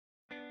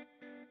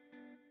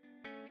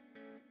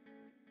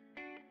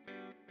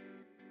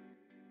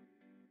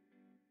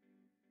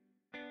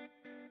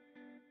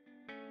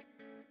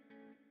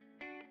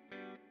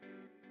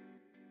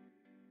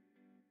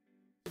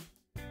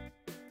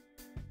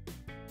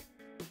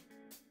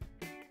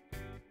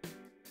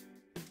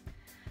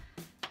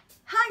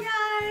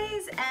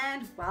guys,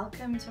 and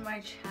welcome to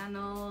my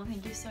channel.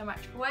 Thank you so much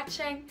for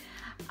watching.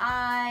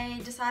 I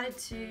decided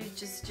to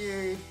just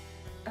do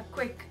a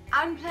quick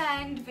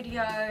unplanned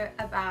video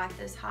about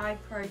this high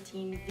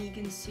protein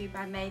vegan soup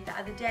I made the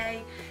other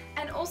day,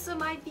 and also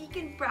my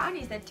vegan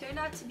brownies that turned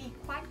out to be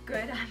quite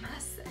good, I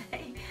must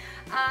say.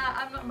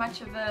 I'm not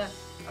much of a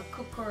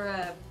cook or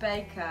a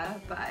baker,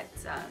 but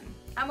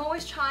I'm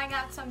always trying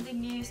out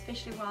something new,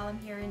 especially while I'm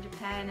here in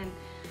Japan and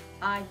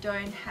I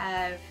don't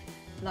have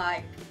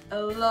like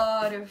a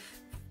lot of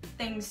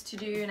things to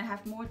do and I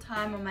have more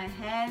time on my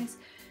hands,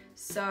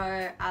 so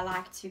I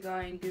like to go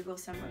and Google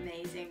some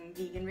amazing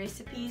vegan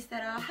recipes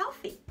that are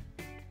healthy.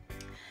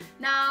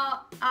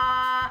 Now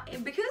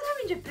because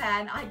I'm in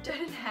Japan, I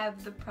don't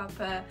have the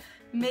proper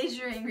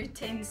measuring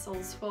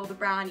utensils for the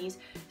brownies,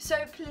 so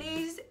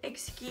please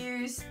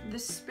excuse the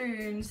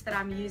spoons that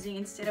I'm using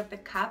instead of the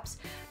cups,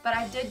 but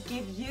I did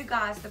give you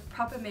guys the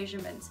proper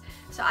measurements.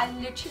 So I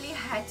literally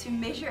had to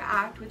measure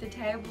out with a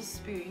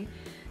tablespoon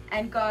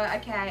and go,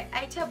 okay,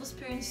 8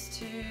 tablespoons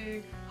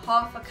to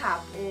half a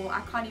cup, or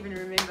I can't even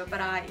remember, but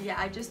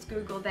I just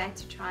googled that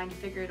to try and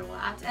figure it all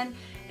out, and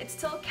it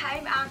still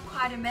came out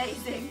quite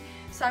amazing.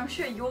 So I'm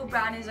sure your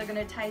brownies are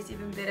going to taste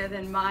even better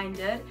than mine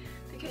did,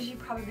 because you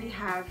probably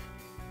have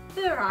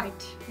the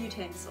right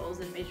utensils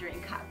and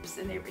measuring cups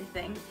and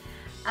everything.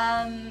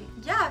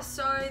 Yeah,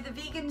 so the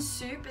vegan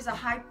soup is a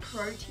high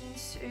protein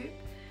soup,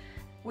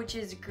 which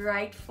is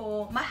great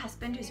for my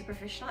husband, who's a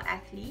professional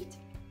athlete,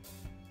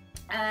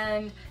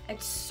 and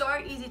it's so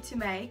easy to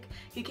make.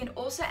 You can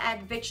also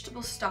add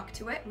vegetable stock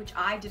to it, which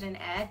I didn't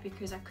add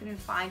because I couldn't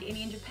find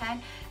any in Japan,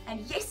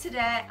 and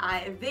yesterday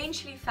I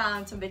eventually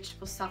found some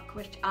vegetable stock,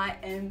 which I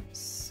am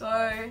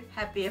so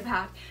happy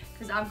about,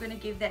 because I'm going to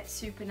give that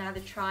soup another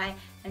try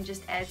and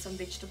just add some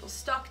vegetable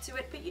stock to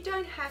it, but you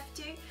don't have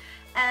to.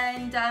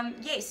 And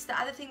yes, the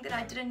other thing that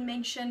I didn't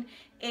mention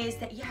is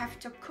that you have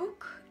to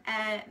cook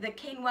the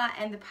quinoa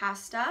and the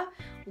pasta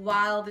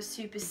while the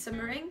soup is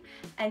simmering,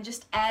 and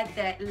just add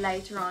that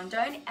later on.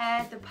 Don't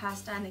add the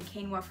pasta and the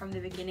quinoa from the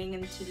beginning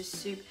into the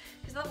soup,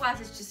 because otherwise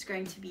it's just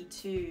going to be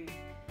too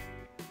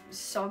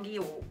soggy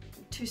or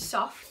too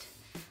soft.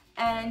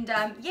 And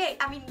yeah,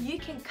 I mean, you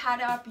can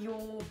cut up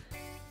your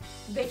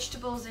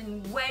vegetables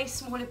in way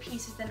smaller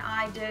pieces than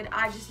I did.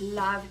 I just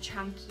love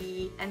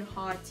chunky and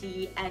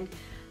hearty, and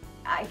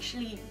I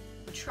actually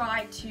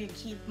try to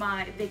keep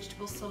my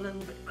vegetables still a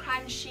little bit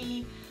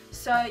crunchy.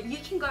 So you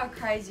can go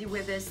crazy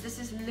with this. This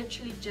is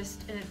literally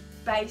just a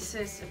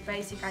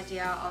basic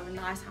idea of a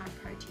nice high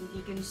protein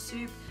vegan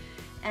soup,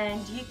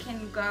 and you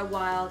can go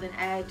wild and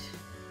add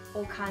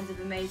all kinds of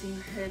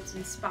amazing herbs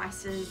and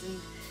spices and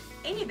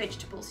any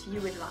vegetables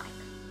you would like.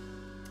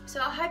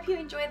 So I hope you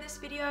enjoy this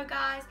video,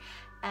 guys,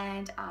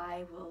 and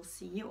I will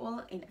see you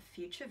all in a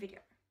future video.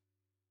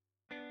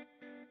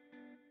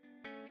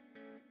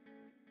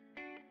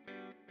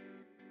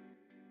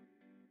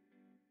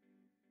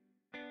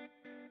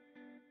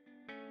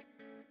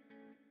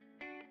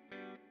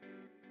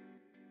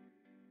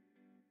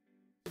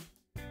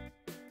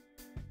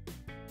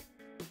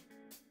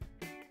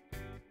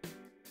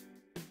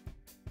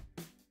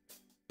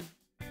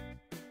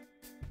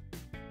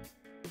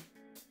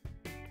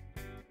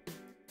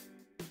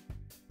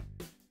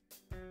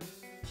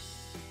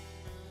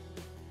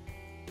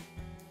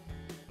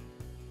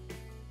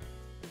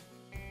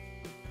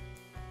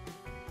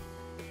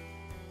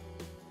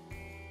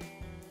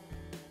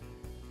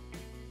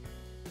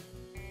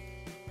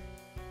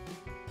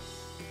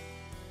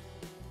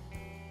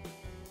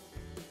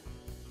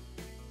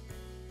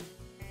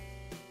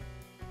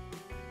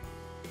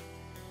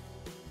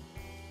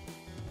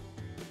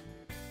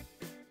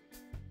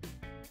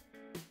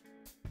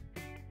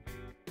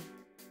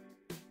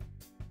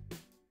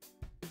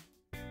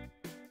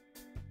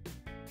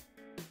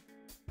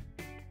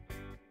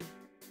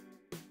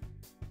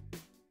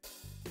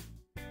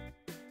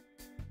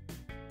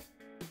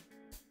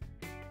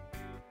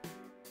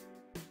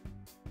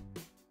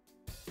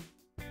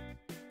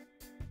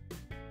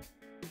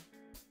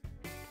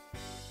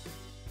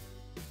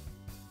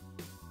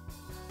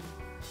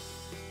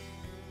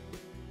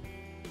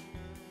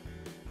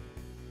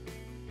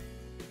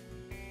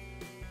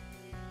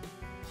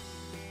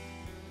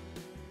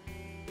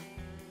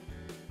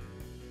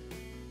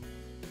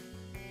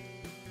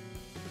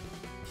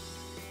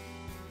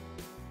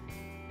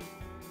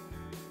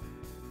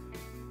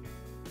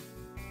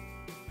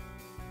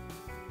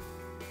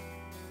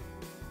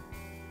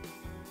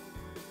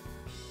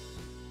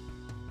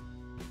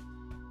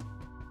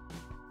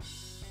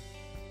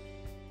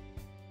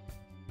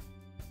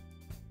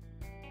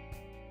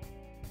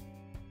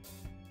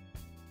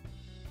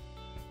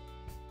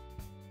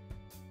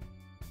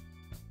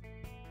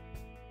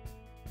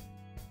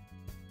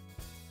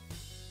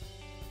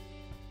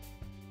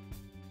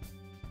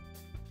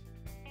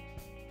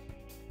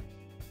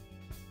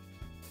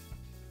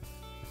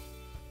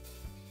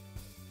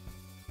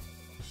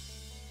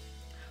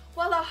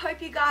 Well, I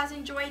hope you guys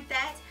enjoyed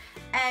that,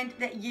 and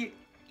that you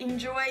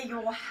enjoy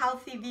your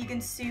healthy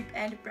vegan soup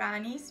and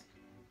brownies.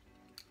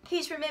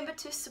 please remember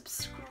to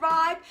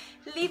subscribe,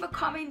 leave a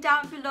comment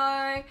down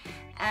below,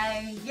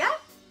 and yeah,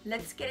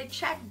 let's get a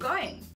chat going.